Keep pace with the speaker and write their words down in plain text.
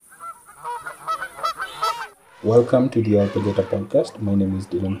Welcome to the Ol Pejeta Podcast. My name is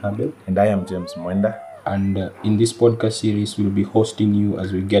Dylan Habel. And I am James Mwenda. And in this podcast series, we'll be hosting you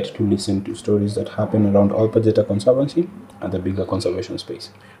as we get to listen to stories that happen around Ol Pejeta Conservancy and the bigger conservation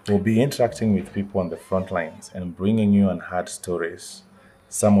space. We'll be interacting with people on the front lines and bringing you unheard stories,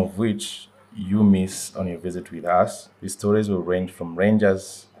 some of which you miss on your visit with us. These stories will range from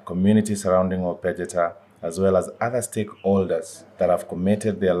rangers, communities surrounding Ol Pejeta, as well as other stakeholders that have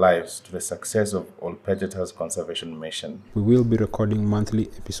committed their lives to the success of Ol Pejeta's conservation mission. We will be recording monthly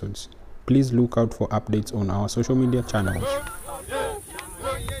episodes. Please look out for updates on our social media channels.